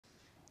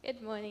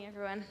Good morning,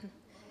 everyone.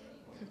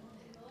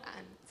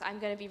 So I'm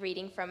going to be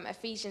reading from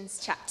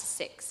Ephesians chapter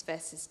 6,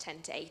 verses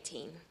 10 to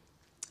 18.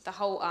 The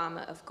whole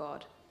armour of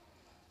God.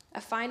 A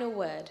final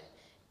word.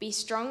 Be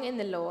strong in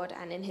the Lord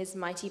and in his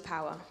mighty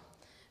power.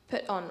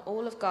 Put on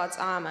all of God's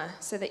armour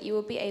so that you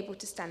will be able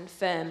to stand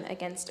firm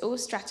against all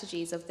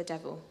strategies of the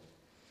devil.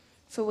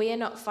 For we are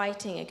not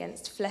fighting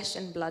against flesh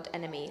and blood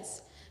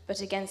enemies, but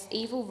against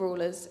evil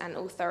rulers and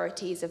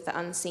authorities of the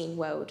unseen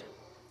world,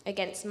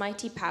 against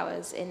mighty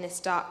powers in this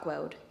dark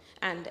world,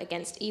 and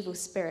against evil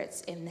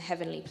spirits in the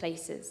heavenly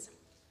places.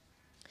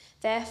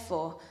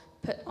 Therefore,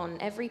 put on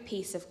every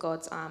piece of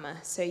God's armour,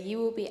 so you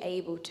will be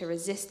able to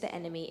resist the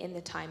enemy in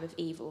the time of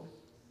evil.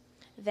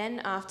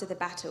 Then, after the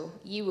battle,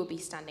 you will be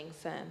standing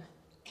firm.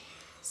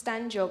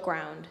 Stand your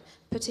ground,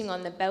 putting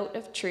on the belt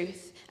of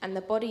truth and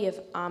the body of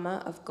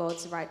armour of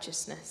God's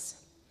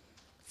righteousness.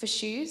 For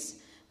shoes,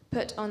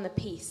 put on the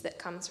peace that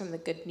comes from the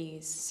good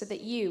news, so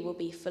that you will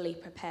be fully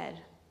prepared.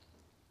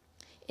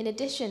 In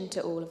addition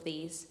to all of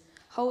these,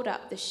 hold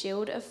up the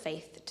shield of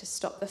faith to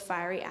stop the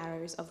fiery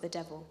arrows of the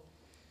devil.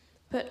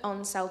 Put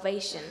on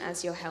salvation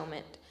as your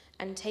helmet,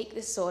 and take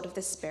the sword of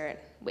the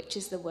Spirit, which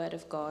is the word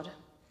of God.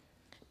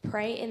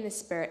 Pray in the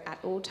Spirit at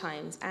all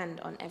times and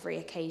on every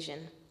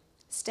occasion.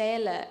 Stay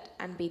alert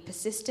and be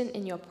persistent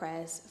in your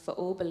prayers for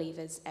all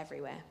believers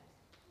everywhere.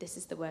 This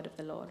is the word of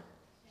the Lord.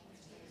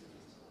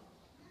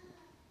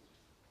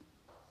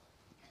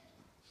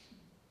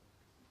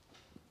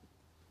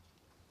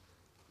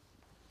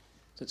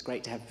 So it's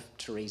great to have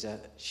Teresa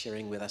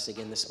sharing with us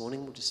again this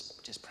morning. We'll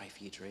just pray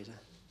for you, Teresa.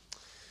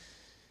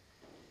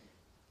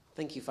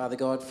 Thank you, Father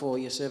God, for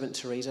your servant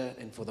Teresa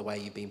and for the way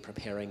you've been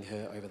preparing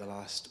her over the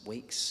last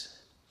weeks.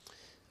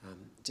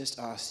 Just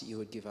ask that you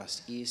would give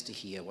us ears to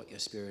hear what your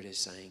Spirit is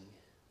saying.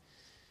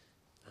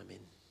 Amen.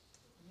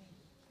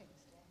 Thanks,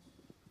 Dan.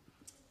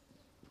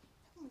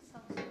 Haven't we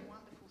sung some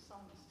wonderful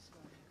songs this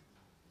morning?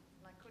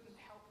 And I couldn't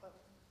help but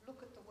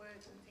look at the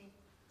words and think,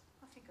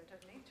 I think I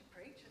don't need to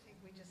preach. I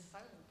think we just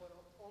sung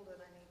all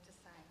that I need to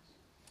say.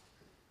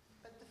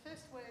 But the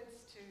first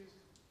words to...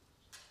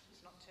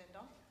 It's not turned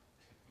on.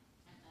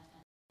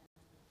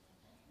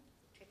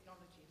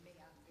 Technology and me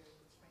aren't very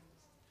good friends.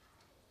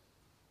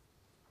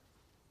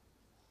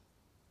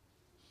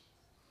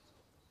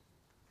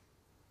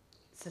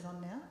 Is it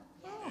on now?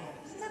 Oh,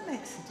 that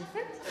makes a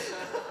difference.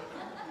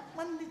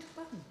 One little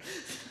button.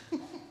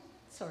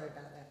 Sorry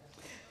about that.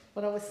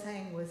 What I was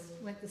saying was,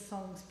 weren't the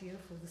songs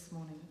beautiful this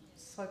morning?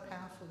 So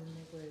powerful in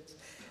their words.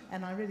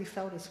 And I really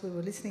felt as we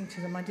were listening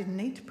to them, I didn't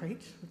need to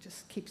preach. We'll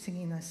just keep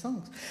singing those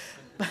songs.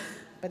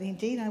 But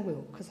indeed I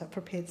will, because I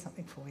prepared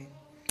something for you.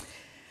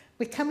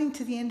 We're coming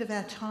to the end of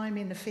our time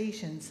in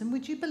Ephesians, and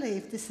would you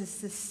believe this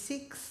is the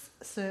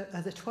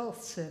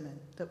 12th sermon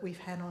that we've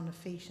had on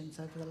Ephesians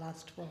over the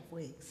last 12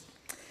 weeks.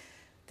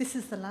 This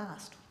is the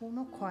last. Well,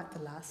 not quite the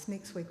last.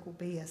 Next week will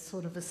be a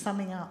sort of a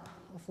summing up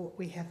of what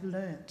we have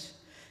learnt.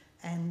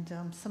 And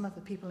some of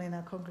the people in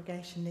our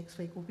congregation next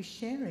week will be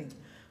sharing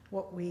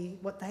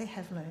what they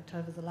have learnt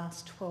over the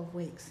last 12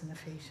 weeks in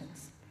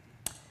Ephesians.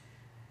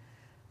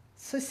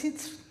 So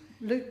since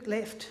Luke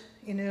left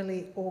in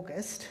early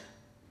August,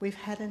 we've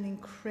had an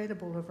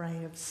incredible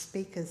array of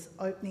speakers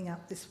opening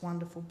up this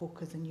wonderful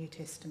book of the New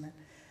Testament.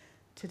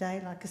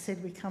 Today, like I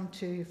said, we come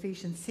to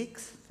Ephesians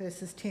 6,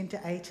 verses 10 to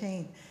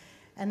 18.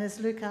 And as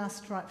Luke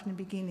asked right from the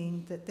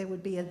beginning, that there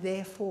would be a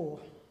therefore.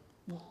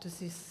 What does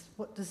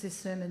this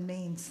sermon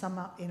mean? Sum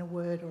up in a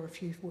word or a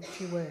few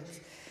words.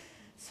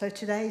 So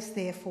today's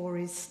therefore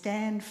is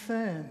stand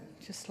firm,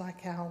 just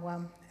like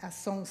our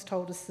songs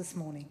told us this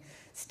morning.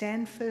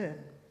 Stand firm.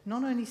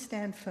 Not only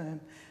stand firm,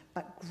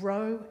 but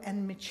grow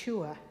and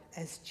mature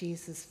as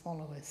Jesus'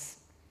 followers.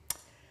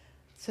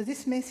 So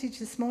this message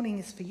this morning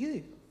is for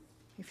you,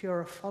 if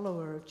you're a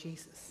follower of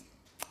Jesus.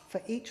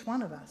 For each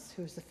one of us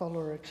who is a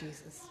follower of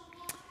Jesus.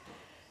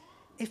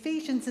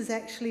 Ephesians is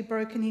actually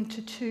broken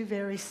into two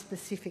very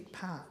specific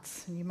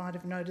parts, and you might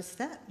have noticed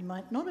that. You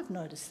might not have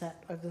noticed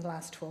that over the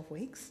last 12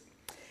 weeks.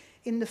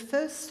 In the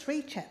first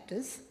 3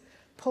 chapters,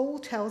 Paul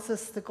tells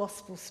us the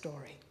gospel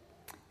story,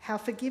 how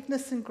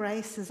forgiveness and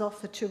grace is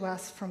offered to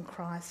us from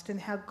Christ,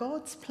 and how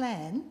God's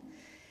plan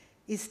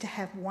is to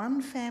have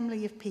one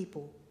family of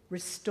people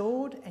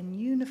restored and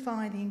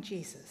unified in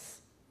Jesus.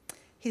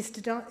 His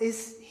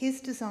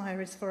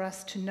desire is for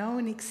us to know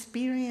and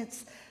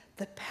experience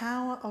the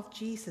power of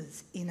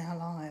Jesus in our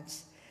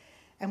lives.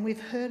 And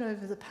we've heard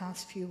over the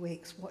past few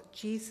weeks what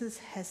Jesus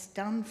has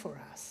done for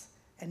us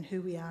and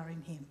who we are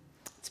in him.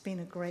 It's been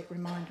a great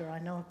reminder. I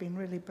know I've been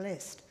really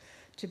blessed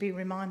to be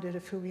reminded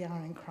of who we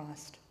are in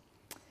Christ.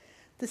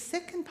 The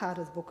second part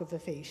of the book of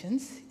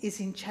Ephesians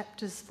is in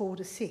chapters 4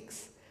 to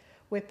 6,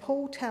 where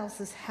Paul tells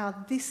us how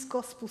this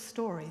gospel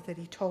story that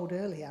he told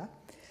earlier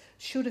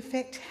should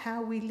affect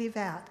how we live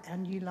out our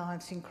new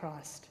lives in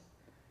Christ.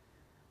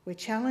 We're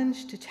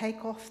challenged to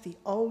take off the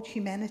old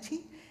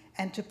humanity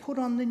and to put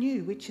on the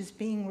new, which is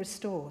being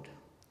restored.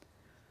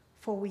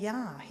 For we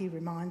are, he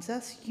reminds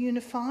us,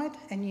 unified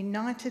and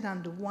united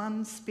under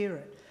one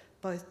Spirit,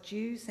 both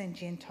Jews and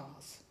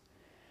Gentiles.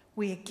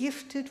 We are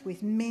gifted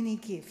with many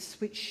gifts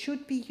which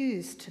should be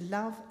used to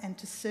love and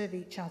to serve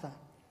each other.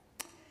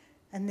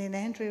 And then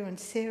Andrew and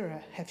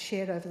Sarah have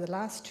shared over the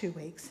last 2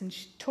 weeks, and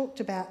she talked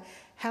about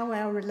how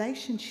our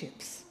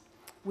relationships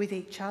with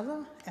each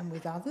other and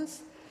with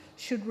others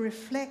should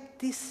reflect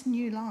this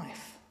new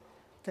life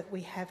that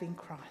we have in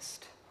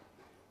Christ.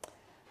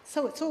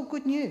 So it's all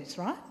good news,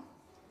 right?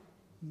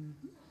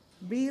 Mm-hmm.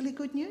 Really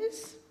good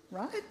news,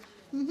 right?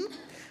 Mm-hmm.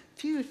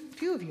 Few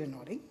of you are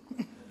nodding.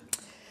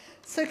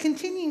 So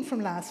continuing from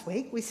last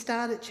week, we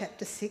start at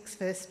chapter 6,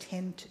 verse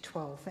 10 to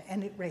 12,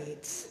 and it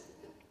reads,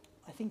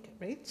 I think it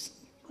reads,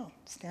 oh,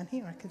 it's down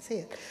here, I can see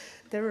it.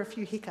 There are a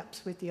few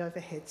hiccups with the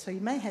overhead, so you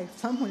may have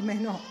some, we may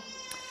not.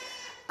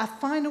 A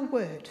final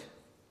word,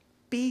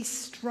 be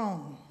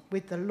strong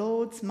with the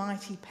Lord's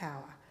mighty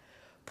power.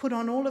 Put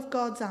on all of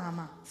God's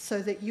armour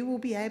so that you will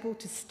be able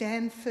to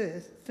stand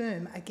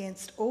firm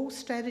against all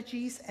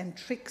strategies and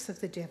tricks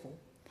of the devil.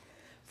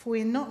 For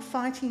we are not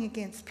fighting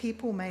against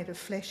people made of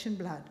flesh and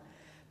blood,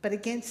 but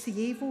against the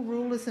evil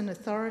rulers and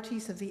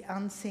authorities of the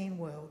unseen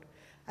world,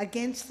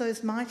 against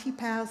those mighty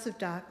powers of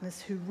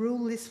darkness who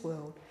rule this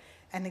world,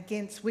 and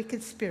against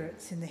wicked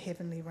spirits in the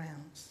heavenly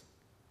realms.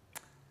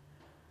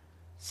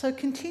 So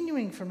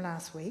continuing from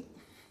last week,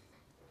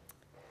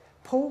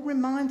 Paul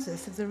reminds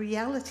us of the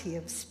reality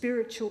of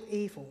spiritual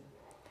evil,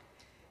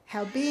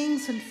 how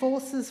beings and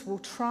forces will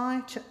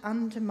try to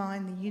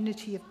undermine the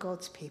unity of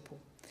God's people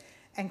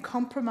and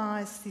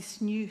compromise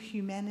this new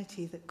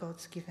humanity that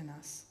God's given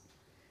us.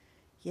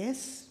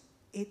 Yes,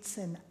 it's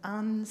an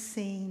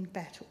unseen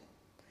battle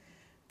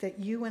that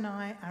you and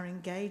I are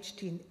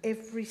engaged in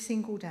every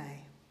single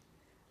day,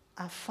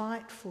 a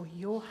fight for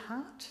your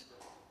heart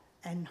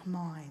and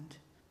mind,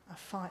 a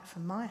fight for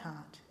my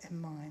heart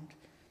and mind.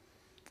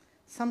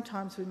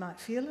 Sometimes we might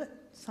feel it,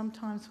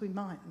 sometimes we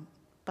mightn't,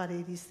 but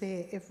it is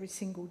there every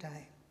single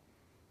day.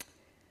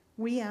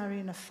 We are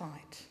in a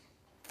fight.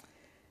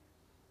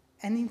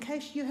 And in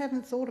case you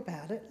haven't thought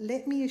about it,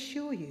 let me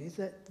assure you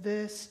that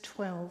verse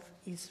 12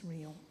 is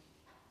real.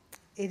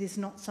 It is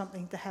not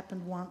something that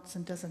happened once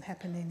and doesn't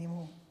happen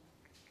anymore.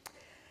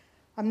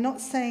 I'm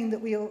not saying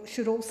that we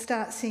should all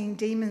start seeing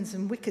demons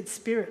and wicked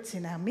spirits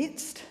in our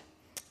midst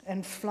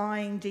and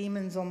flying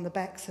demons on the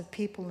backs of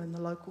people in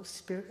the local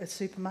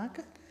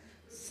supermarket.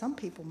 Some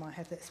people might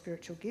have that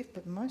spiritual gift,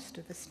 but most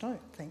of us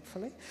don't,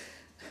 thankfully.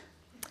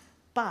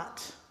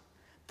 But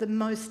the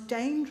most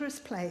dangerous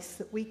place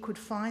that we could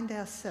find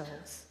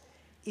ourselves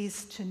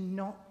is to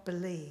not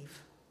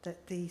believe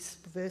that these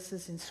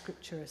verses in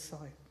Scripture are so.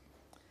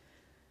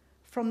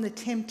 From the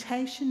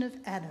temptation of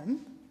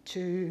Adam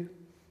to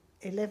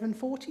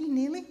 1140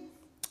 nearly,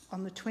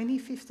 on the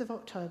 25th of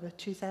October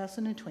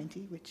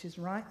 2020, which is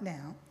right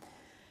now,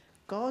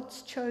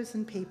 God's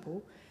chosen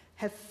people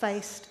have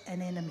faced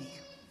an enemy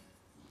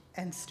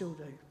and still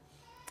do.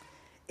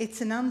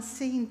 It's an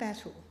unseen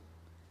battle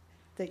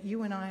that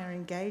you and I are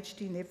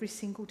engaged in every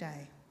single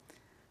day.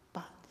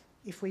 But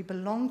if we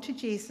belong to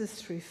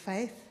Jesus through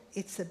faith,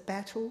 it's a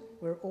battle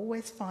we're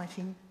always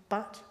fighting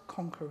but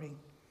conquering.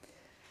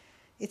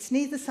 It's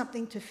neither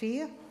something to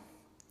fear,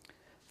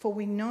 for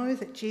we know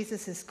that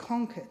Jesus has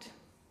conquered.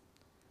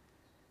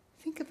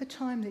 Think of a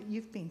time that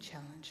you've been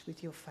challenged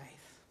with your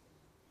faith.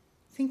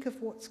 Think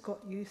of what's got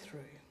you through.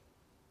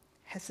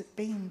 Has it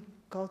been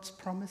God's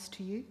promise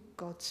to you,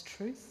 God's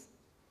truth?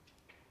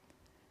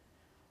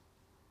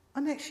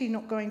 I'm actually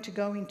not going to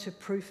go into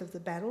proof of the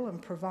battle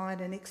and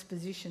provide an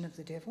exposition of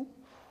the devil.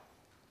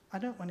 I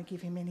don't want to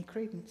give him any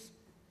credence.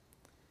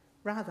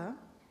 Rather,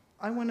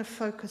 I want to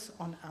focus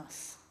on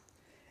us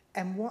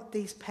and what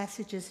these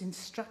passages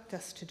instruct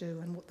us to do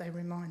and what they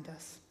remind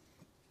us.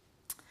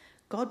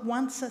 God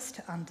wants us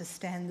to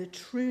understand the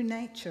true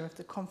nature of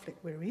the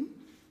conflict we're in,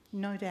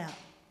 no doubt.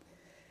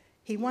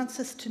 He wants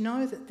us to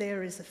know that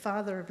there is a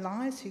father of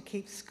lies who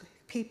keeps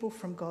people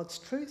from God's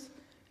truth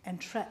and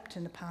trapped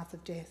in the path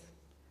of death.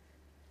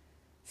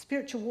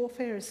 Spiritual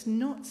warfare is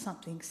not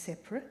something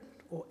separate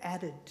or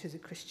added to the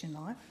Christian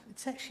life.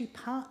 It's actually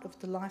part of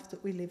the life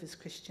that we live as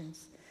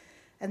Christians.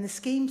 And the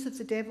schemes of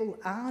the devil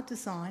are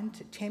designed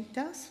to tempt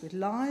us with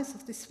lies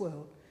of this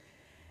world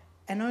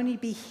and only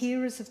be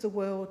hearers of the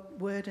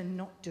word and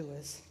not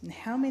doers. And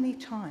how many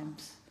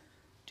times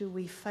do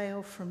we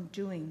fail from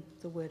doing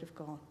the word of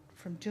God,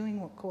 from doing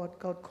what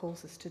God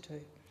calls us to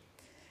do?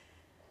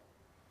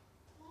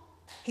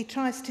 He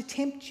tries to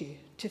tempt you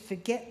to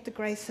forget the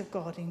grace of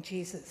God in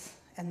Jesus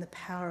and the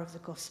power of the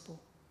gospel.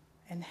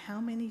 And how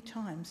many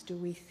times do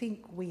we think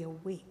we are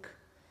weak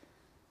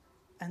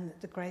and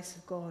that the grace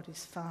of God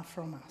is far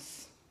from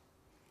us?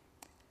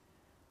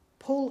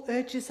 Paul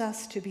urges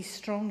us to be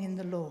strong in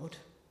the Lord,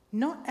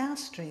 not our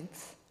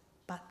strength,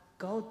 but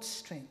God's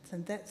strength.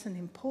 And that's an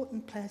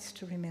important place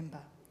to remember.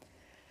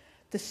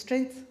 The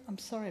strength, I'm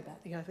sorry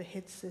about the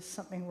overheads, there's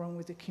something wrong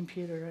with the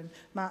computer and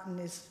Martin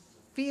is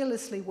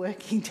fearlessly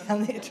working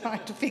down there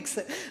trying to fix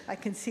it. I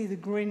can see the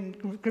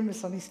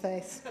grimace on his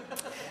face.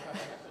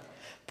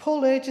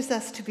 Paul urges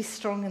us to be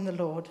strong in the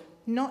Lord,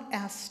 not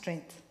our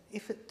strength.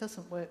 If it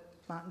doesn't work,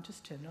 Martin,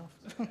 just turn it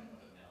off.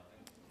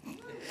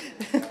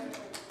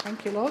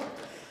 Thank you, Lord.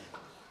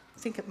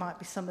 think it might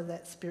be some of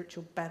that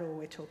spiritual battle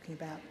we're talking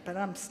about, but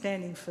I'm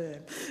standing firm.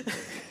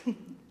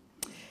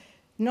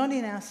 Not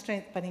in our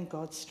strength, but in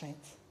God's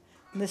strength.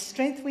 And the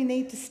strength we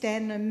need to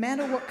stand no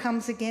matter what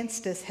comes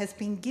against us has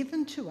been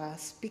given to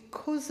us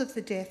because of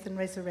the death and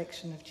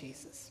resurrection of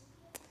Jesus.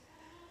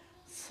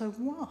 So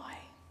why?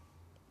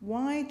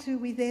 Why do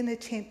we then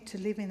attempt to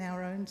live in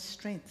our own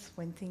strength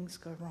when things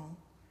go wrong,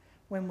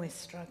 when we're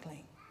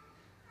struggling?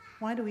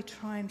 Why do we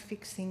try and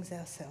fix things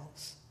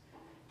ourselves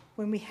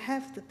when we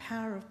have the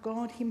power of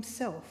God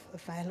himself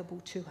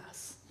available to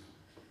us?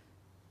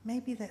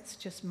 Maybe that's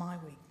just my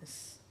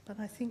weakness, but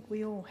I think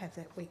we all have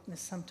that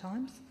weakness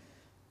sometimes,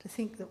 to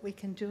think that we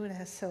can do it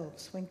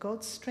ourselves when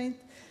God's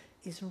strength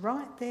is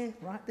right there,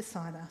 right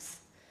beside us.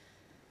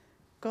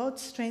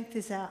 God's strength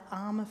is our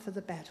armour for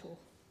the battle.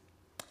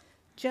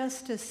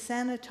 Just as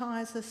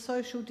sanitizer,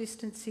 social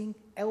distancing,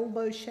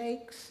 elbow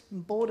shakes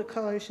and border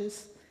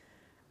closures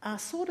are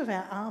sort of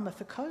our armour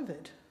for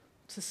COVID.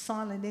 It's a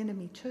silent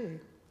enemy too.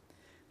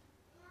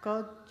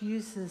 God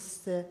uses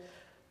the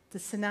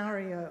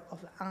scenario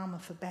of armour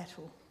for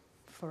battle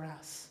for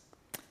us.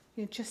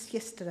 Just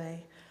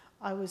yesterday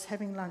I was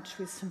having lunch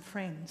with some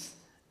friends,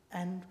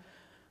 and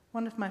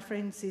one of my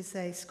friends is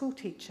a school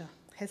teacher,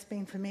 has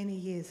been for many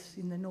years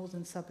in the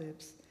northern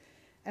suburbs.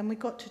 And we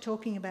got to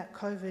talking about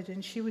COVID,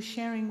 and she was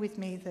sharing with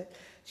me that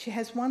she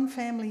has one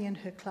family in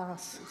her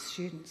class of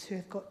students who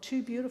have got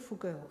two beautiful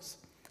girls,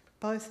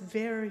 both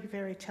very,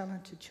 very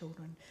talented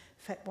children.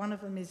 In fact, one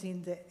of them is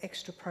in the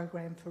extra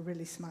program for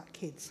really smart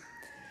kids.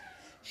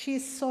 She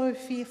is so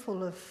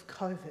fearful of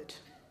COVID,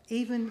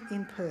 even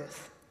in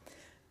Perth,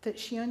 that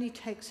she only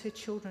takes her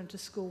children to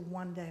school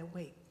one day a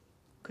week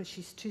because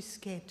she's too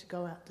scared to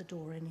go out the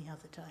door any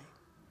other day.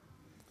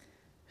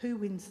 Who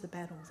wins the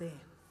battle there?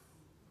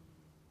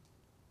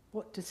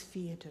 What does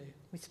fear do?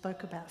 We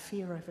spoke about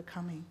fear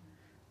overcoming.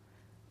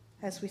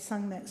 As we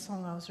sung that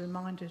song, I was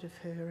reminded of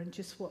her and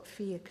just what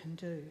fear can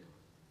do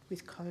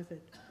with COVID.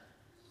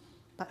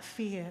 But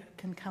fear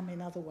can come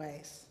in other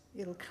ways.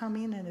 It'll come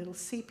in and it'll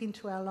seep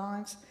into our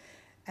lives,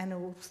 and it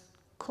will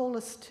call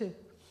us to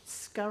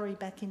scurry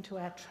back into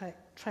our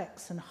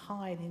tracks and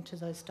hide into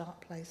those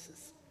dark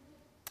places.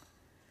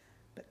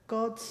 But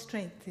God's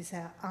strength is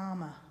our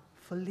armour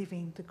for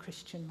living the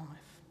Christian life.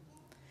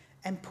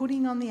 And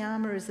putting on the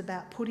armour is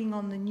about putting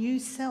on the new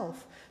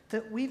self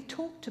that we've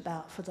talked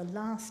about for the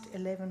last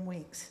 11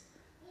 weeks,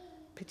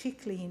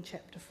 particularly in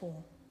chapter 4.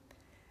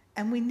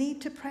 And we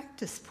need to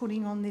practice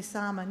putting on this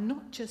armour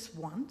not just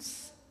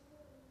once,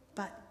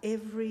 but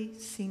every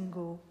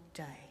single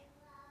day.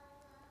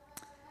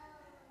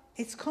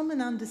 It's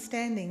common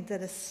understanding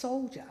that a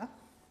soldier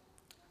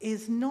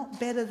is not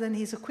better than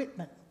his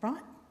equipment,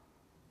 right?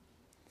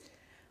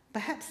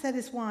 Perhaps that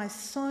is why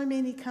so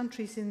many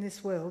countries in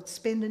this world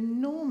spend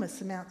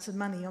enormous amounts of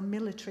money on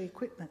military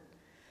equipment.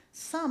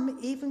 Some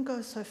even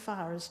go so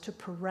far as to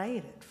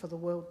parade it for the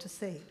world to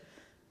see.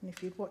 And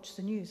if you'd watched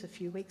the news a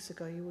few weeks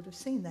ago, you would have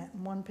seen that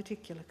in one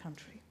particular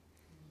country.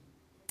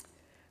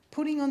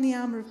 Putting on the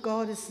armour of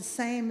God is the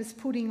same as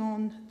putting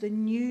on the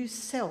new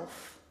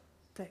self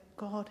that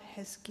God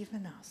has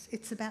given us.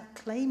 It's about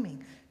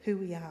claiming who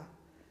we are.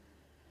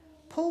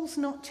 Paul's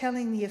not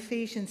telling the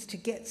Ephesians to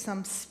get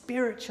some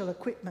spiritual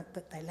equipment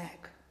that they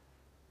lack.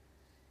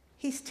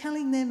 He's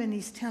telling them, and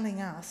he's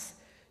telling us,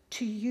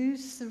 to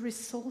use the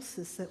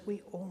resources that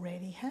we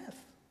already have.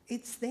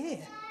 It's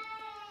there.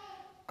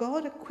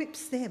 God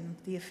equips them,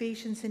 the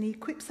Ephesians, and he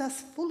equips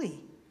us fully.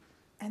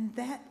 And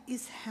that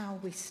is how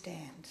we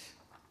stand.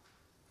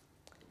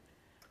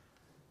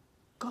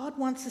 God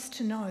wants us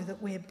to know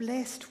that we're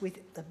blessed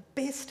with the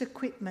best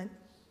equipment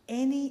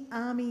any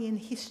army in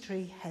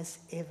history has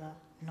ever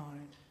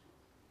known.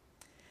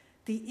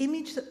 The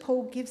image that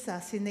Paul gives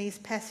us in these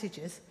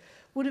passages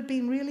would have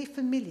been really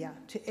familiar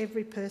to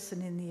every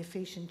person in the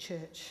Ephesian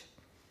church,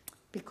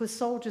 because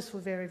soldiers were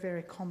very,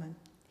 very common.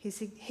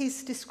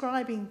 He's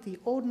describing the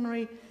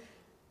ordinary,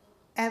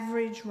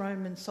 average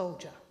Roman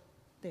soldier.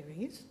 There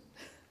he is.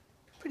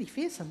 Pretty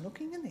fearsome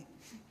looking, isn't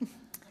he?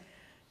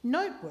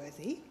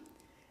 Noteworthy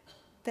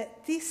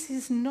that this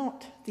is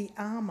not the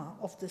armour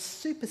of the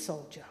super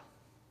soldier,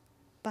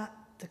 but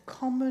the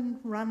common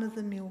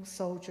run-of-the-mill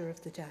soldier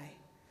of the day.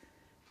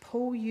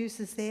 Paul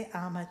uses their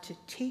armour to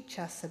teach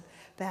us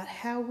about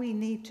how we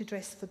need to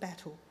dress for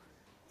battle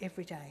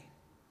every day.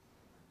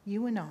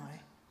 You and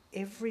I,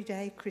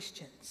 everyday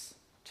Christians,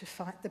 to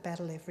fight the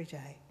battle every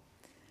day.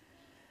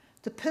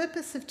 The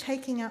purpose of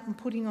taking up and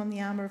putting on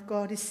the armour of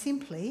God is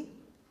simply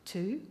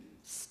to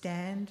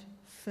stand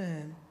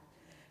firm,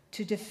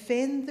 to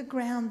defend the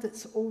ground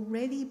that's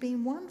already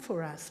been won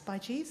for us by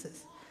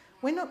Jesus.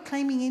 We're not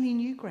claiming any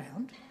new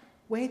ground.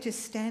 We're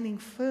just standing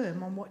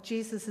firm on what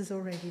Jesus has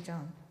already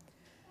done.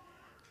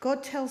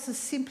 God tells us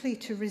simply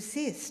to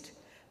resist,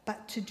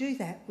 but to do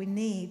that we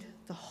need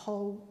the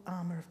whole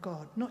armour of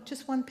God. Not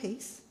just one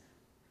piece,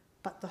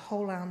 but the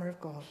whole armour of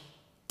God.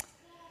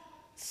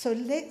 So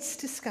let's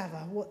discover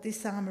what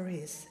this armour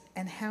is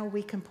and how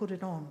we can put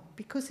it on,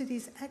 because it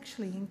is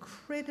actually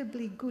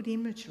incredibly good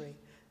imagery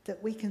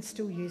that we can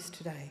still use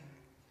today.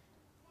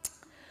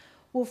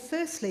 Well,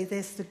 firstly,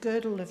 there's the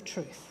girdle of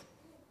truth.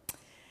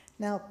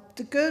 Now,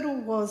 the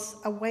girdle was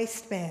a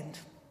waistband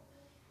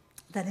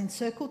that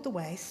encircled the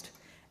waist,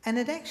 and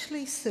it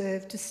actually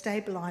served to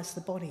stabilise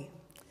the body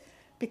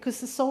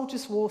because the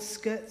soldiers wore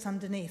skirts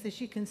underneath.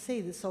 As you can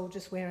see, the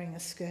soldier's wearing a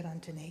skirt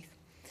underneath.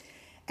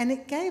 And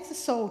it gave the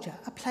soldier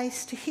a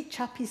place to hitch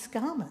up his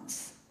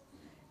garments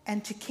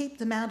and to keep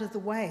them out of the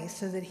way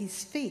so that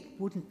his feet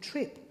wouldn't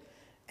trip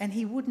and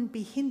he wouldn't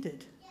be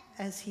hindered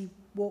as he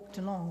walked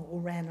along or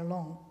ran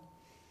along.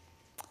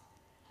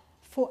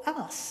 For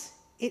us,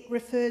 it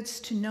refers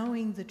to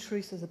knowing the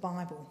truth of the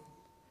Bible.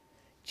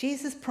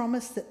 Jesus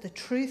promised that the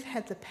truth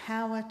had the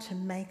power to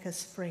make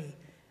us free,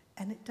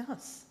 and it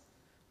does.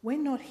 We're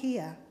not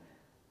here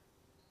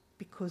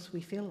because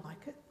we feel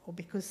like it or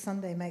because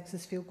Sunday makes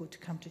us feel good to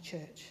come to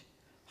church.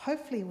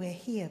 Hopefully we're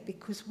here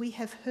because we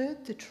have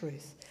heard the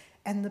truth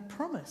and the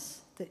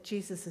promise that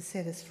Jesus has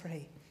set us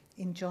free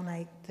in John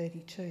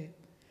 8:32.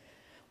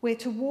 We're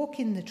to walk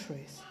in the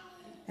truth,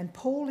 and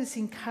Paul is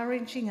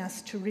encouraging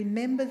us to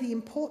remember the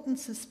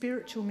importance of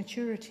spiritual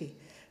maturity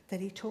that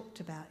he talked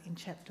about in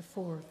chapter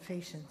 4 of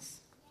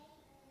Ephesians.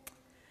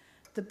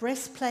 The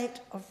breastplate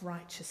of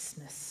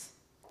righteousness.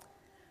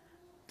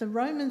 The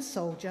Roman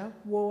soldier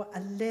wore a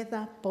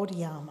leather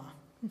body armour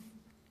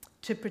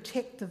to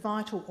protect the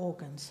vital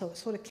organs. So it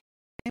sort of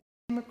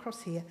came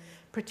across here,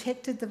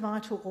 protected the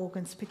vital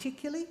organs,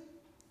 particularly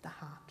the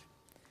heart.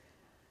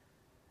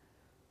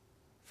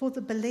 For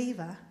the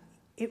believer,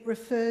 it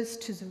refers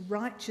to the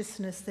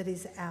righteousness that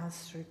is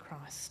ours through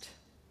Christ.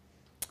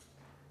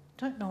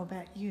 Don't know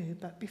about you,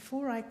 but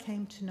before I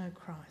came to know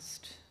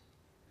Christ,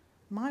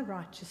 my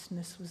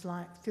righteousness was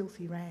like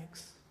filthy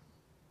rags.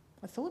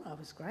 I thought I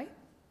was great.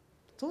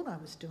 I thought I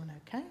was doing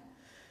okay,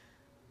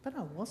 but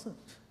I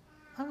wasn't.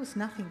 I was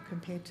nothing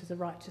compared to the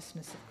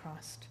righteousness of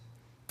Christ.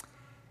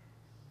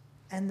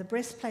 And the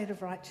breastplate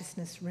of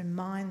righteousness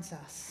reminds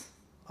us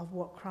of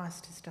what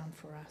Christ has done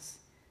for us.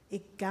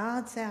 It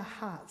guards our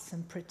hearts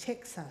and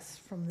protects us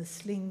from the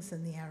slings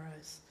and the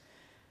arrows.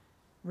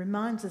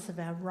 Reminds us of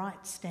our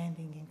right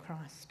standing in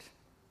Christ.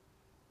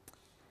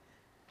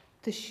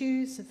 The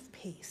shoes of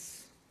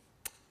peace.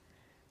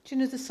 Do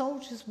you know, the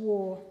soldiers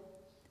wore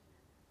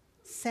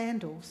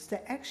sandals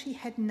that actually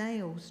had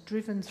nails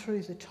driven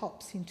through the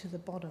tops into the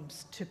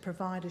bottoms to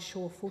provide a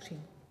sure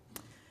footing.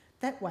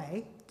 That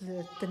way,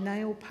 the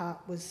nail part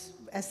was,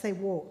 as they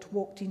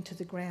walked into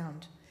the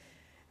ground,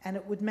 and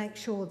it would make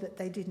sure that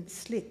they didn't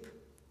slip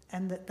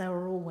and that they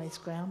were always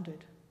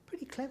grounded.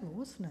 Pretty clever,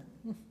 wasn't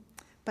it?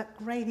 But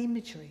great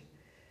imagery.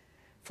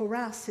 For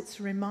us, it's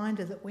a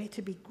reminder that we're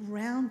to be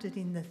grounded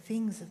in the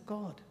things of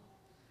God.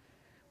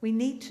 We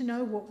need to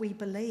know what we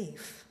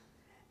believe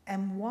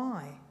and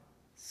why,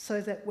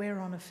 so that we're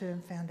on a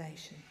firm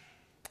foundation.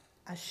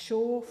 A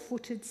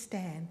sure-footed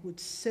stand would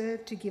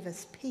serve to give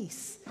us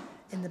peace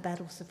in the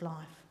battles of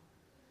life.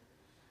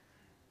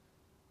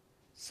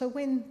 So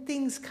when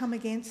things come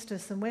against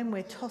us and when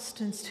we're tossed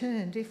and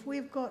turned, if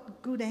we've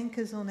got good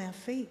anchors on our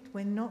feet,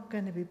 we're not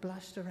going to be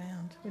blushed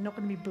around. We're not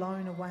going to be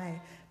blown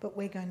away, but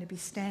we're going to be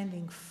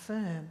standing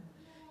firm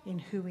in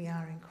who we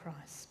are in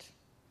Christ.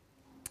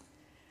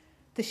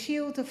 The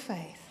shield of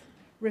faith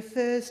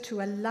refers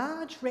to a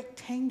large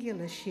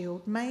rectangular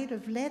shield made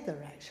of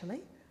leather,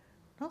 actually.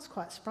 I was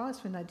quite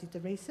surprised when I did the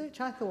research.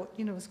 I thought,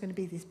 it was going to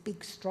be this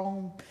big,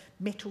 strong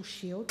metal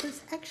shield, but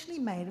it's actually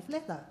made of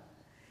leather.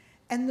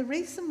 And the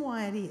reason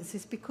why it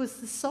is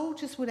because the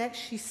soldiers would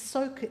actually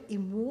soak it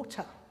in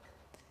water.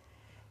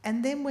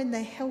 And then when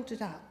they held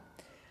it up,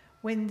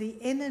 when the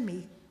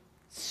enemy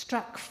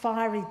struck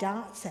fiery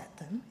darts at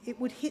them, it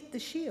would hit the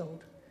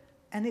shield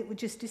and it would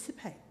just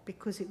dissipate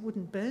because it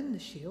wouldn't burn the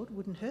shield,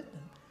 wouldn't hurt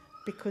them,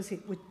 because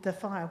the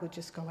fire would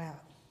just go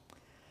out.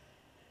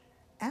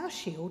 Our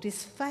shield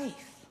is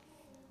faith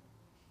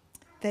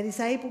that is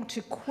able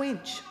to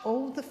quench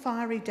all the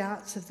fiery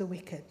darts of the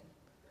wicked.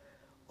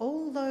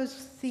 All those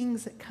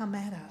things that come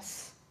at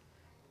us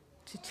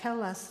to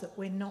tell us that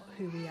we're not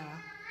who we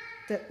are,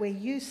 that we're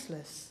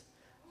useless,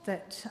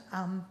 that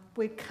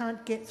we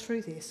can't get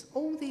through this.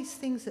 All these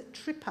things that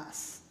trip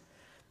us,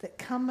 that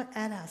come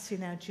at us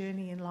in our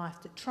journey in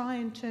life, that try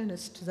and turn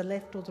us to the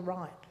left or the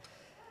right,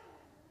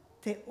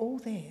 they're all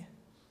there,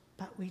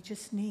 but we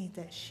just need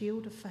that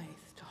shield of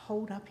faith to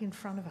hold up in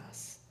front of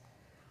us.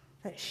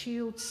 That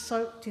shield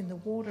soaked in the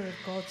water of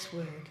God's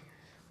word,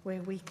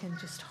 where we can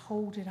just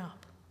hold it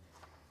up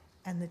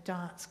and the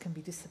darts can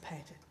be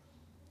dissipated.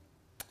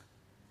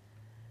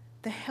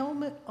 The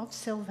helmet of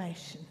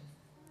salvation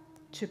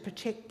to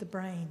protect the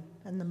brain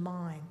and the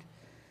mind.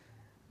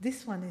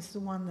 This one is the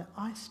one that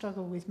I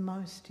struggle with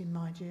most in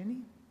my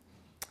journey.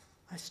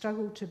 I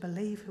struggle to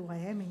believe who I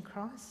am in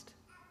Christ.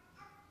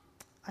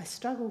 I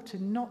struggle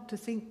not to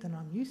think that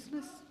I'm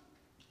useless,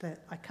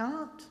 that I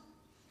can't.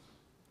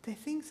 They're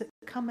things that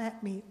come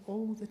at me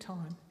all the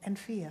time, and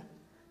fear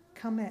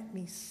come at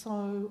me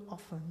so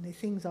often. They're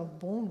things I was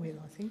born with,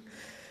 I think.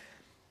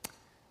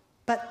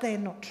 But they're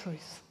not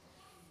truth.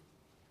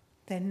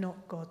 They're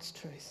not God's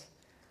truth.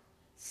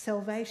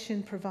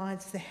 Salvation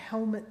provides the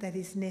helmet that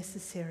is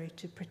necessary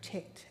to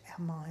protect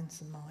our minds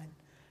and mind.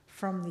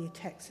 from the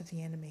attacks of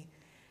the enemy.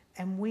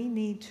 And we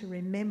need to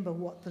remember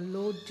what the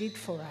Lord did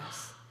for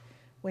us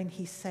when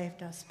he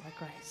saved us by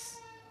grace.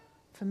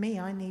 For me,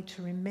 I need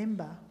to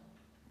remember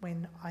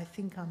when I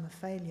think I'm a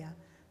failure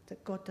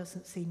that God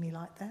doesn't see me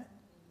like that.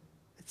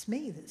 It's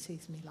me that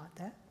sees me like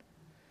that.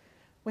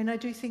 When I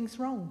do things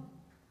wrong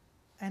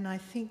and I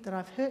think that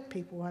I've hurt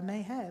people, I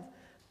may have,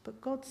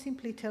 but God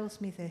simply tells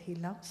me that he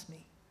loves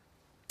me,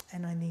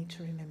 and I need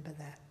to remember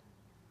that.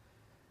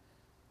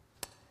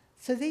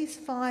 So these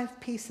 5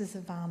 pieces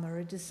of armour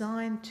are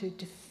designed to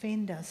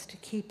defend us, to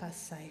keep us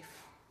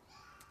safe,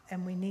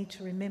 and we need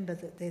to remember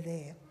that they're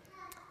there.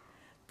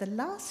 The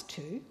last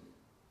 2,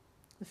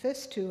 the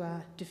first 2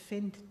 are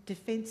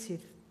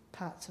defensive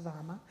parts of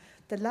armour.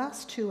 The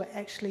last 2 are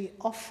actually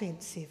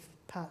offensive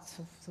parts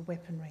of the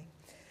weaponry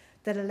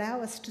that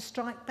allow us to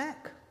strike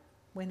back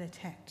when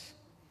attacked.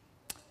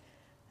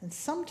 And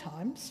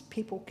sometimes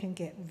people can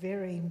get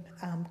very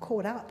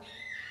caught up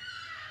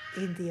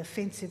in the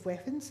offensive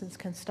weapons and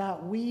can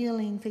start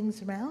wheeling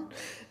things around.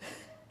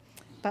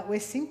 But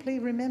we're simply,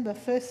 remember,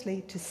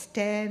 firstly, to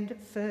stand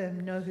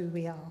firm, know who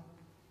we are.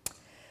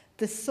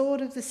 The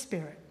sword of the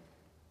Spirit.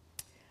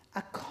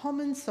 A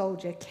common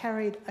soldier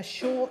carried a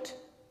short,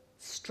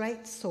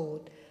 straight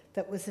sword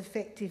that was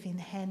effective in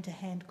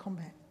hand-to-hand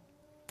combat.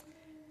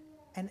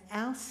 And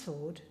our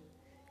sword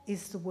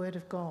is the Word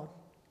of God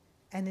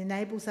and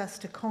enables us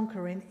to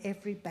conquer in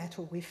every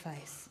battle we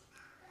face.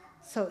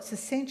 So it's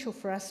essential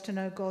for us to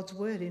know God's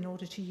Word in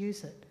order to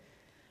use it.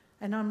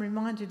 And I'm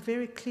reminded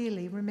very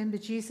clearly, remember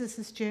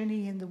Jesus'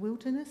 journey in the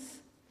wilderness,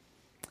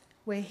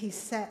 where he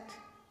sat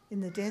in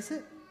the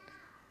desert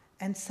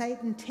and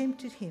Satan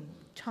tempted him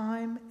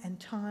time and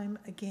time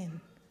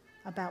again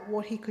about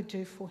what he could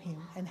do for him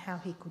and how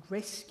he could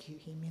rescue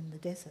him in the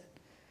desert.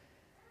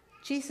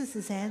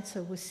 Jesus'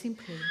 answer was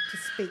simply to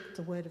speak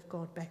the Word of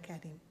God back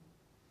at him.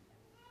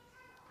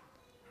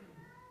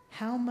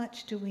 How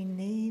much do we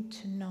need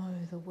to know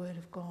the Word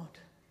of God?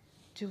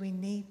 Do we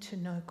need to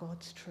know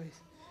God's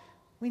truth?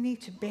 We need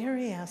to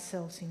bury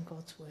ourselves in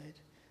God's Word,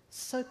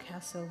 soak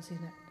ourselves in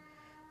it.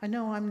 I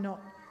know I'm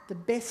not the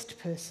best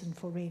person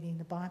for reading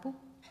the Bible.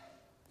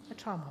 I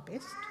try my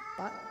best,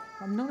 but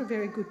I'm not a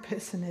very good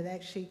person at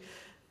actually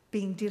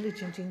being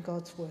diligent in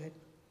God's Word.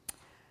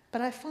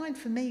 But I find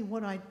for me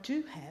what I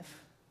do have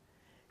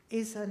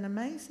is an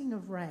amazing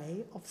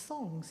array of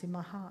songs in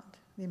my heart,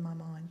 in my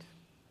mind.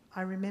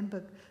 I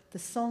remember the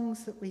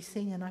songs that we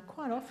sing, and I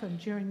quite often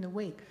during the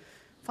week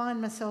find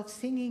myself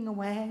singing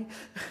away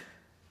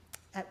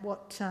at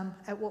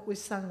what we've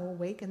sung all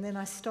week, and then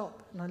I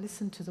stop and I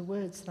listen to the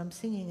words that I'm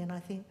singing and I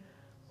think,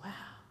 wow,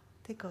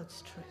 they're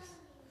God's truth.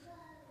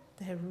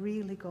 They're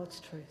really God's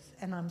truth,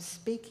 and I'm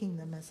speaking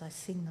them as I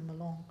sing them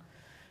along.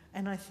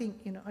 And I think,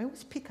 I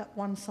always pick up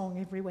one song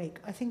every week.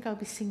 I think I'll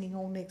be singing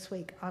all next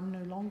week. I'm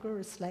no longer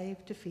a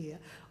slave to fear.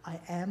 I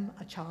am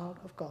a child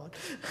of God.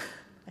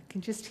 I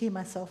can just hear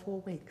myself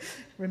all week,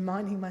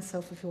 reminding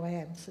myself of who I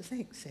am. So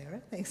thanks,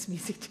 Sarah. Thanks,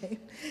 music team.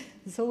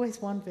 There's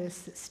always one verse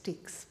that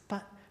sticks,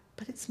 but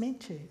it's meant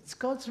to. It's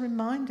God's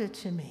reminder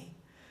to me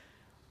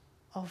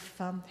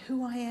of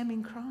who I am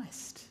in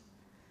Christ.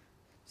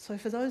 So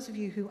for those of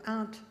you who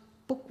aren't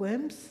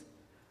bookworms,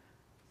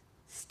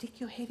 stick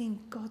your head in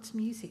God's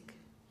music,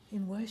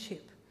 in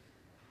worship.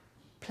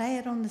 Play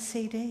it on the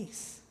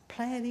CDs.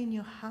 Play it in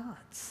your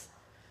hearts.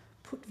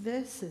 Put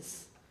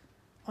verses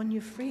on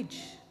your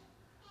fridge,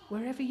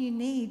 wherever you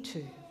need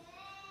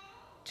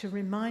to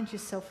remind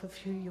yourself of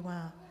who you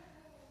are.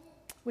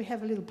 We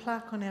have a little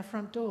plaque on our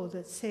front door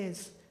that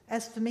says,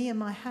 "As for me and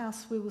my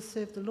house, we will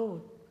serve the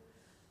Lord."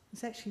 It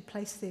was actually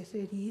placed there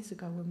 30 years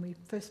ago when we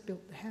first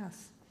built the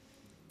house.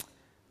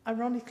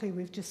 Ironically,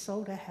 we've just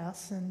sold our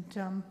house,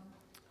 and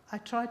I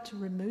tried to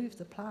remove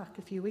the plaque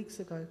a few weeks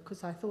ago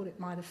because I thought it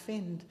might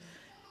offend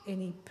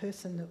any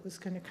person that was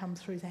going to come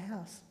through the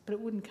house, but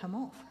it wouldn't come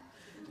off.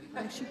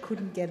 I actually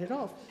couldn't get it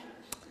off.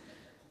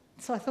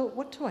 So I thought,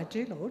 what do I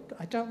do, Lord?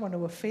 I don't want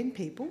to offend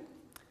people.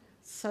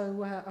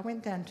 So I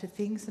went down to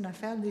things and I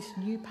found this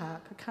new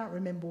plaque. I can't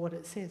remember what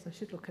it says. I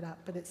should look it up.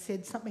 But it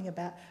said something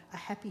about a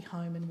happy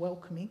home and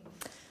welcoming.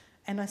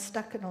 And I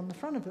stuck it on the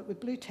front of it with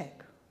blue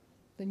tack.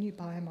 The new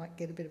buyer might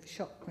get a bit of a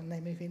shock when they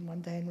move in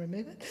one day and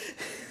remove it.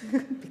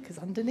 Because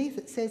underneath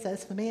it says,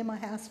 "As for me and my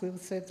house, we will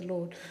serve the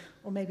Lord."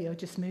 Or maybe I'll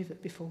just move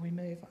it before we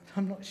move.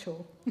 I'm not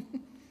sure.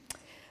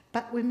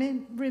 But we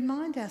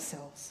remind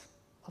ourselves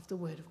of the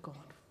Word of God.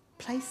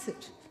 Place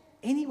it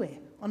anywhere,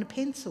 on a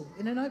pencil,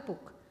 in a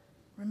notebook.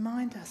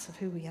 Remind us of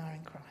who we are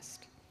in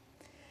Christ.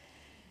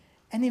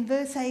 And in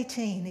verse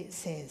 18 it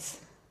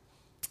says,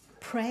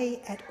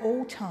 "Pray at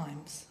all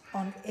times,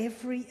 on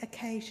every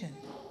occasion."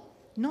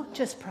 Not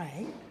just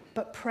pray,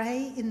 but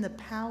pray in the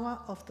power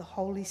of the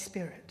Holy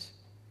Spirit.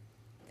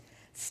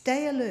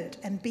 "Stay alert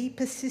and be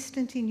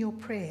persistent in your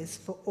prayers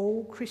for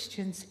all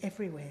Christians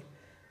everywhere."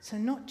 So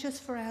not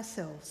just for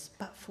ourselves,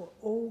 but for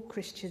all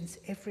Christians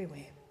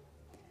everywhere.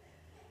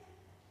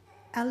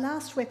 Our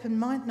last weapon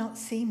might not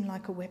seem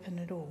like a weapon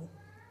at all,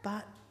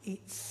 but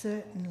it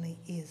certainly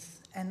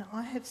is. And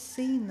I have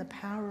seen the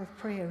power of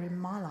prayer in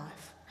my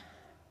life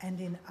and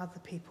in other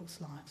people's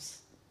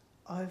lives,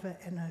 over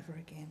and over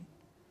again.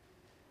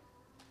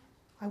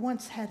 I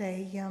once had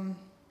what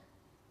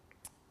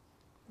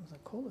do I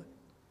call it?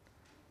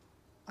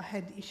 I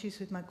had issues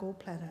with my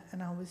gallbladder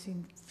and I was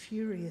in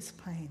furious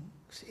pain,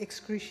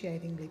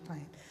 excruciatingly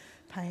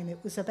pain. It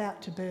was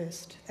about to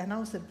burst, and I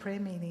was at a prayer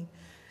meeting,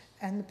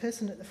 and the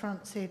person at the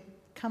front said,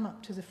 "Come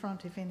up to the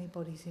front if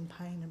anybody's in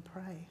pain and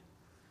pray."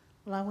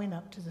 Well, I went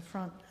up to the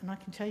front, and I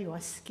can tell you I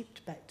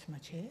skipped back to my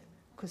chair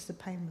because the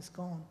pain was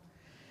gone.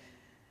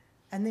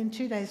 And then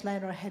 2 days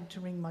later I had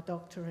to ring my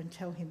doctor and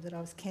tell him that I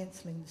was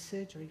cancelling the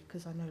surgery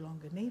because I no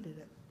longer needed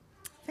it.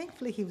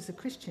 Thankfully he was a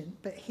Christian,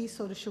 but he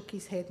sort of shook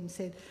his head and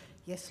said,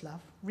 "Yes,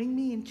 love, ring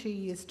me in 2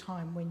 years'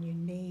 time when you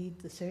need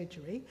the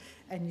surgery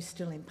and you're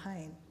still in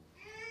pain."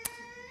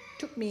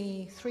 It took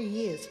me 3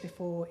 years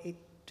before it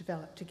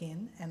developed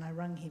again, and I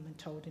rang him and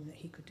told him that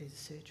he could do the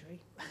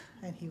surgery,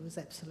 and he was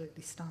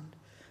absolutely stunned.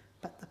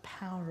 But the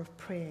power of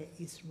prayer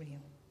is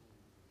real.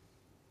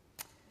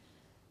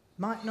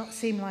 Might not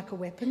seem like a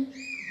weapon,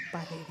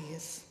 but it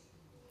is.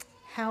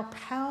 How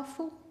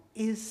powerful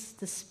is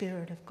the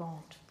Spirit of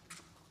God?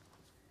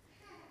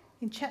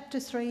 In chapter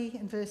 3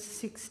 and verse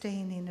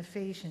 16 in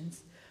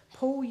Ephesians,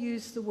 Paul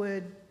used the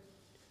word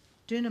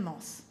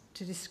dunamos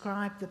to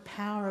describe the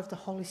power of the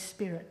Holy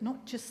Spirit,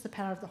 not just the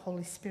power of the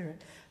Holy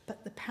Spirit,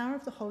 but the power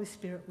of the Holy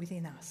Spirit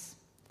within us.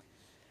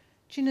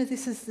 Do you know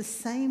this is the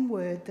same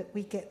word that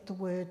we get the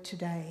word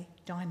today,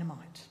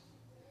 dynamite?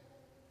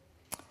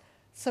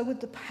 So would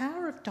the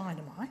power of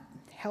dynamite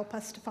help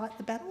us to fight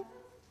the battle?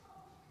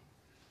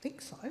 I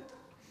think so.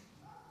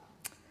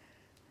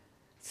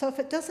 So if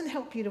it doesn't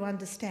help you to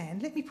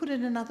understand, let me put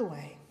it another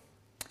way.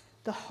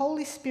 The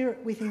Holy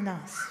Spirit within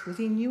us,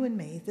 within you and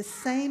me, the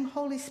same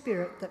Holy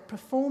Spirit that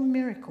performed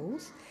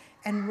miracles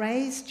and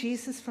raised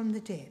Jesus from the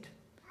dead,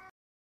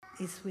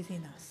 is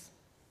within us.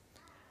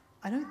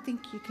 I don't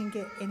think you can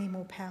get any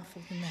more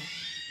powerful than that.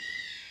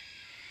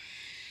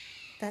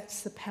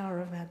 That's the power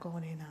of our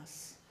God in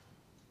us.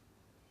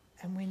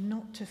 And we're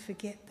not to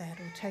forget that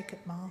or take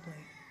it mildly.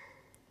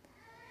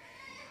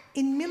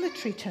 In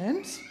military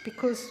terms,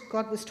 because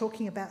God was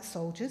talking about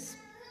soldiers,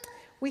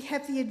 we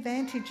have the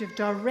advantage of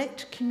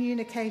direct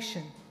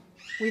communication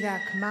with our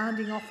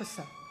commanding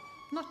officer,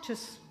 not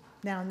just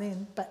now and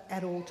then, but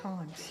at all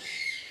times.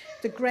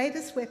 The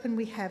greatest weapon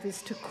we have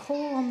is to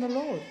call on the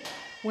Lord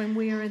when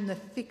we are in the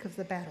thick of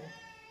the battle.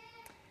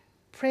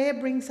 Prayer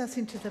brings us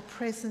into the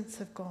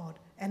presence of God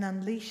and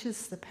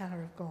unleashes the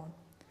power of God.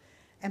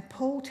 And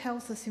Paul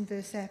tells us in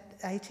verse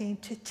 18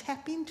 to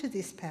tap into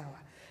this power,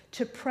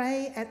 to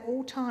pray at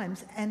all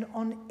times and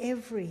on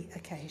every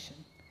occasion.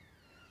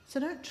 So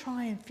don't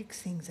try and fix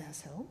things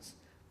ourselves.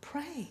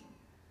 Pray,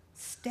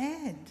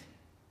 stand,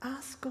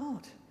 ask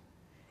God,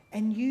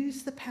 and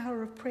use the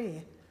power of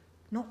prayer,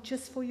 not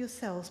just for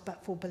yourselves,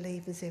 but for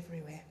believers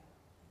everywhere.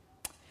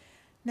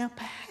 Now,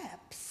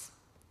 perhaps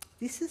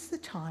this is the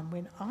time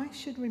when I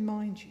should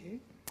remind you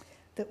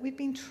that we've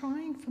been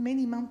trying for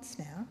many months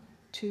now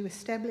to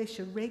establish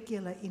a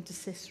regular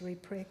intercessory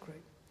prayer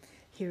group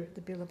here at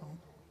the Billabong.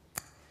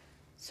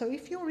 So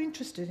if you're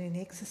interested in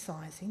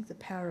exercising the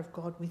power of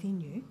God within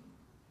you,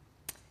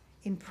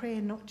 in prayer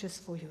not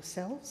just for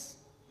yourselves,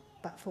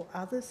 but for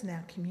others in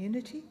our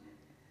community,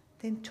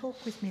 then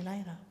talk with me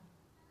later,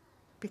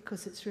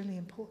 because it's really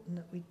important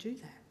that we do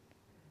that.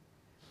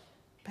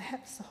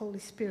 Perhaps the Holy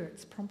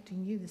Spirit's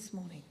prompting you this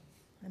morning,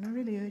 and I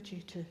really urge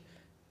you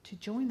to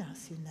join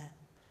us in that.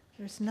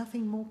 There is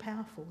nothing more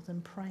powerful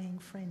than praying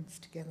friends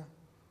together.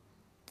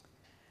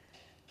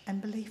 And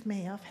believe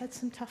me, I've had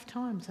some tough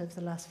times over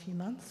the last few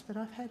months, but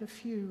I've had a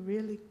few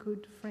really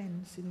good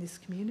friends in this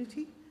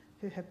community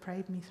who have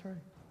prayed me through.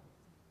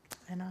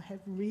 And I have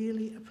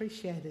really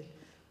appreciated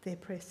their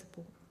prayer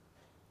support.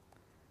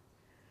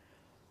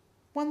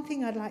 One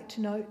thing I'd like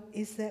to note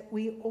is that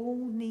we all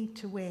need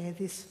to wear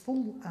this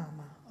full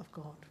armour of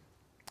God.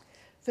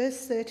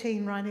 Verse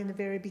 13, right in the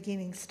very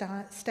beginning,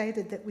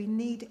 stated that we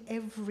need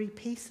every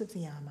piece of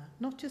the armour,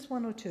 not just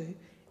one or two,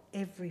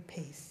 every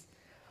piece.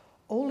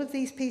 All of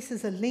these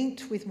pieces are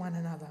linked with one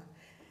another,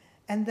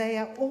 and they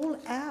are all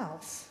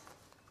ours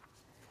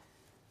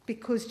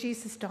because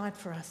Jesus died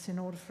for us in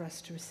order for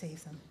us to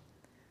receive them.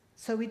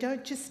 So we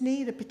don't just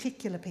need a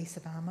particular piece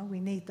of armour, we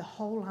need the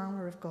whole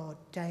armour of God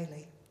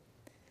daily.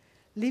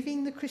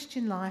 Living the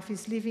Christian life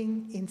is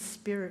living in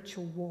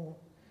spiritual war.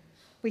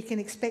 We can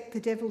expect the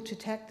devil to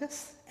attack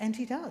us, and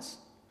he does.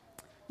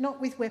 Not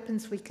with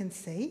weapons we can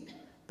see,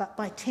 but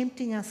by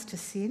tempting us to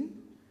sin,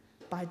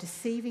 by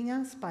deceiving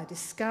us, by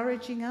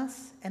discouraging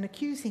us and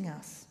accusing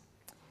us.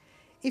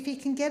 If he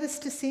can get us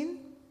to sin,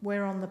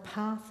 we're on the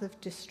path of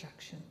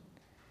destruction.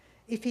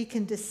 If he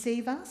can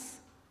deceive us,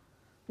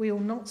 we will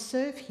not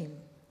serve him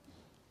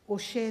or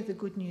share the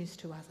good news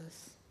to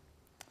others.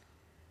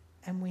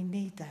 And we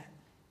need that.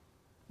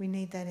 We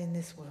need that in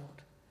this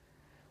world.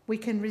 We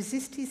can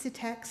resist his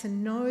attacks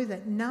and know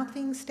that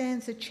nothing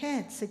stands a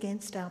chance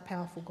against our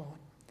powerful God.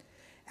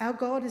 Our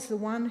God is the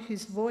one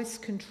whose voice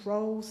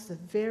controls the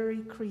very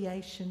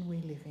creation we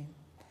live in.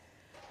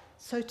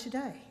 So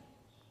today,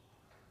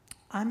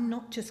 I'm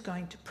not just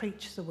going to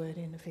preach the word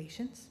in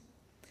Ephesians.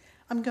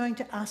 I'm going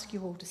to ask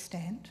you all to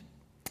stand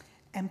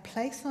and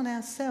place on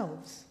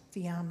ourselves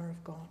the armour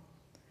of God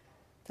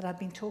that I've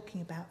been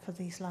talking about for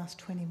these last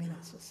 20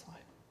 minutes or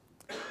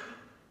so.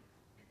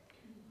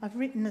 I've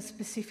written a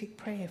specific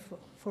prayer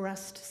for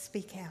us to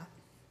speak out.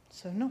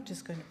 So we're not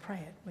just going to pray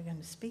it, we're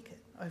going to speak it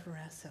over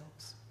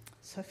ourselves.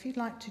 So if you'd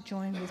like to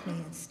join with me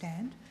and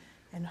stand,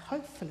 and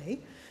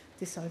hopefully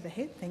this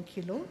overhead, thank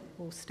you Lord,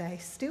 will stay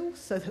still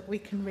so that we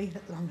can read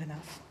it long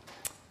enough.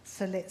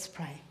 So let's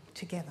pray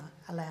together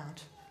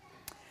aloud.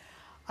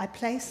 I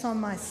place on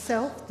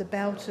myself the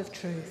belt of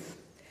truth.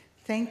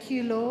 Thank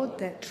you, Lord,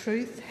 that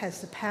truth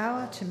has the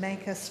power to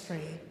make us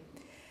free.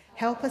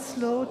 Help us,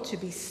 Lord, to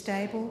be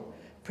stable.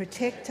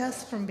 Protect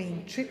us from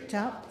being tripped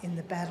up in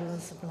the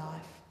battles of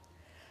life.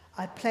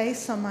 I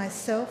place on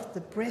myself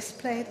the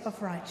breastplate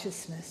of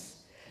righteousness.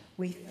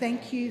 We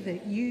thank you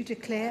that you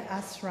declare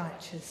us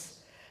righteous.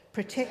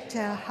 Protect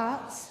our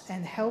hearts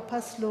and help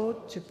us,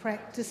 Lord, to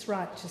practice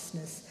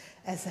righteousness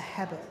as a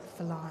habit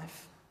for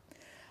life.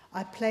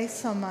 I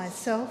place on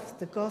myself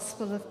the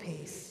gospel of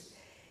peace.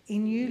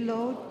 In you,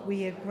 Lord,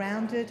 we are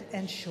grounded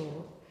and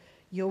sure.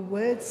 Your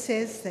word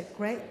says that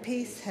great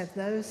peace have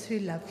those who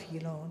love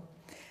you, Lord.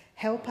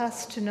 Help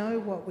us to know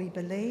what we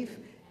believe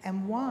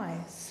and why,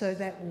 so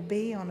that we'll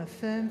be on a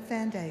firm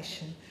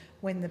foundation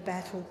when the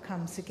battle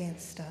comes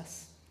against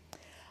us.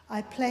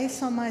 I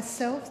place on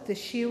myself the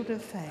shield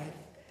of faith.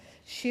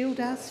 Shield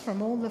us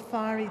from all the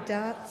fiery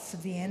darts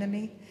of the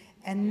enemy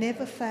and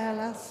never fail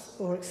us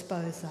or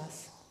expose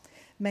us.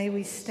 May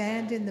we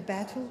stand in the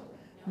battle,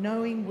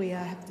 knowing we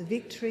have the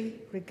victory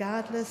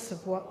regardless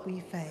of what we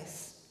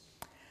face.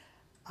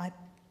 I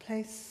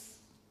place,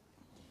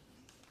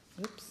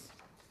 oops,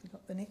 we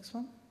got the next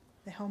one,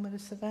 the helmet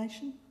of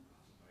salvation.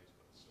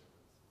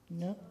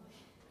 No.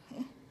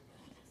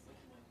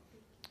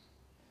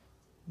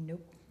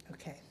 Nope.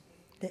 Okay,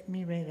 let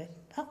me read it.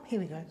 Oh, here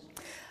we go.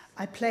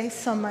 I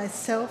place on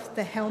myself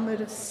the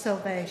helmet of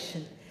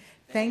salvation.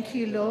 Thank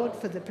you, Lord,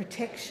 for the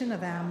protection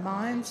of our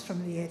minds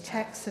from the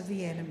attacks of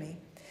the enemy.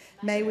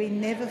 May we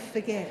never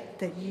forget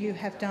that you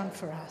have done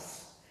for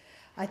us.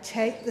 I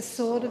take the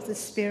sword of the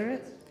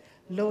Spirit.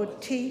 Lord,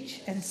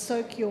 teach and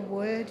soak your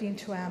word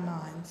into our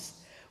minds.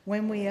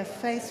 When we are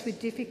faced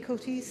with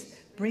difficulties,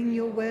 bring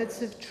your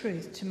words of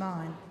truth to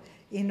mind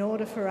in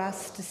order for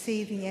us to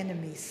see the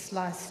enemy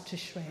sliced to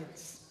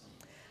shreds.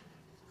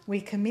 We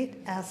commit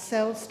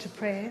ourselves to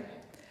prayer.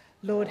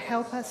 Lord,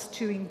 help us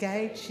to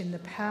engage in the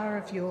power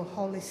of your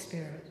Holy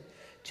Spirit,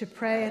 to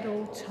pray at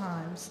all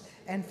times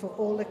and for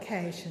all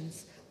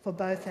occasions, for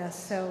both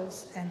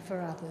ourselves and for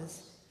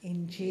others.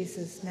 In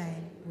Jesus'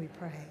 name we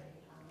pray.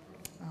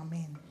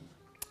 Amen.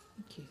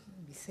 Thank you.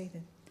 Be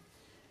seated.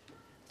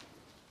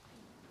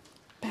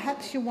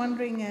 Perhaps you're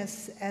wondering,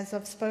 as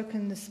I've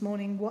spoken this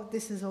morning, what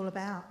this is all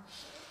about.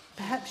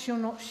 Perhaps you're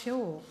not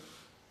sure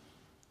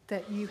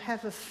that you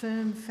have a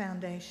firm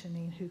foundation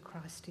in who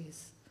Christ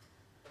is.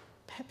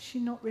 Perhaps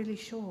you're not really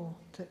sure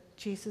that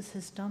Jesus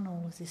has done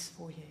all of this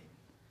for you.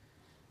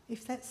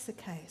 If that's the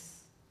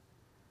case,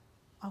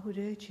 I would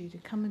urge you to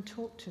come and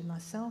talk to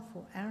myself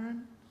or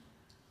Aaron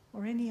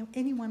or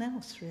anyone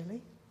else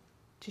really,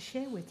 to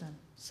share with them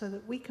so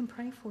that we can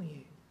pray for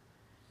you,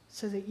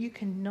 so that you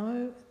can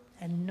know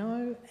and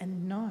know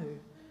and know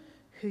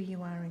who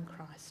you are in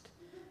Christ.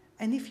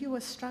 And if you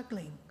are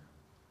struggling,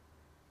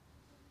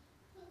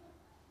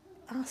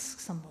 ask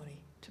somebody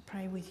to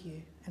pray with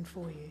you and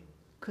for you,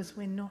 because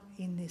we're not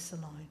in this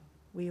alone.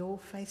 We all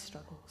face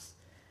struggles,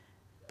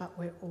 but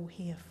we're all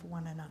here for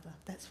one another.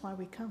 That's why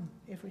we come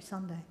every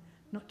Sunday,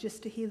 not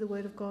just to hear the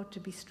word of God to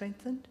be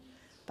strengthened,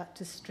 but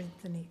to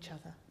strengthen each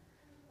other.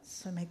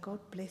 So may God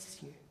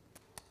bless you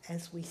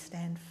as we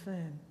stand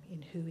firm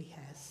in who he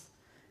has,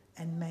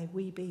 and may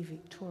we be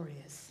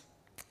victorious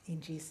in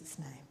Jesus'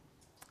 name.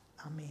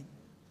 Amen.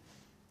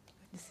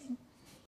 Good to sing.